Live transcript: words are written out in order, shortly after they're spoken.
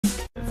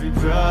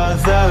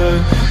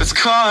brother that's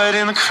caught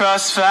in the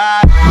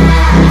crossfire.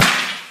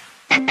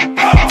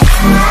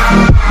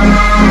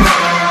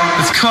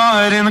 That's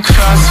caught in the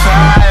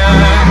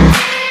crossfire.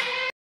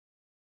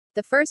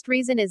 The first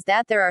reason is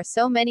that there are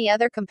so many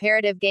other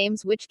comparative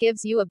games which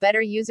gives you a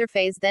better user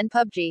phase than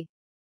PUBG.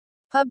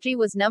 PUBG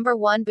was number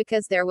one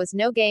because there was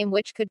no game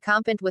which could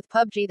compete with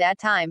PUBG that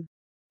time.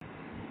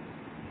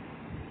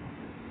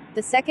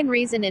 The second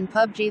reason, in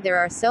PUBG there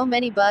are so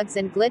many bugs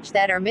and glitch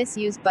that are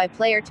misused by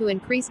player to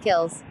increase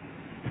kills.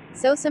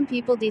 So some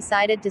people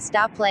decided to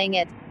stop playing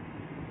it.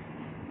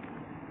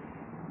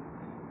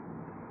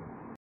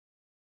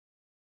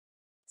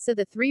 So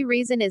the third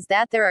reason is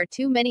that there are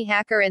too many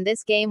hacker in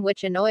this game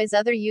which annoys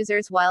other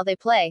users while they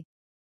play.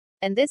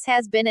 And this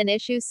has been an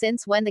issue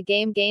since when the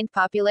game gained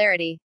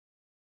popularity.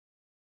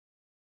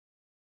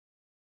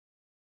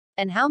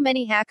 And how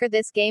many hacker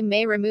this game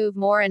may remove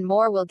more and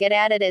more will get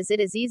added, as it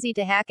is easy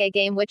to hack a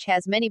game which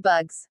has many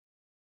bugs.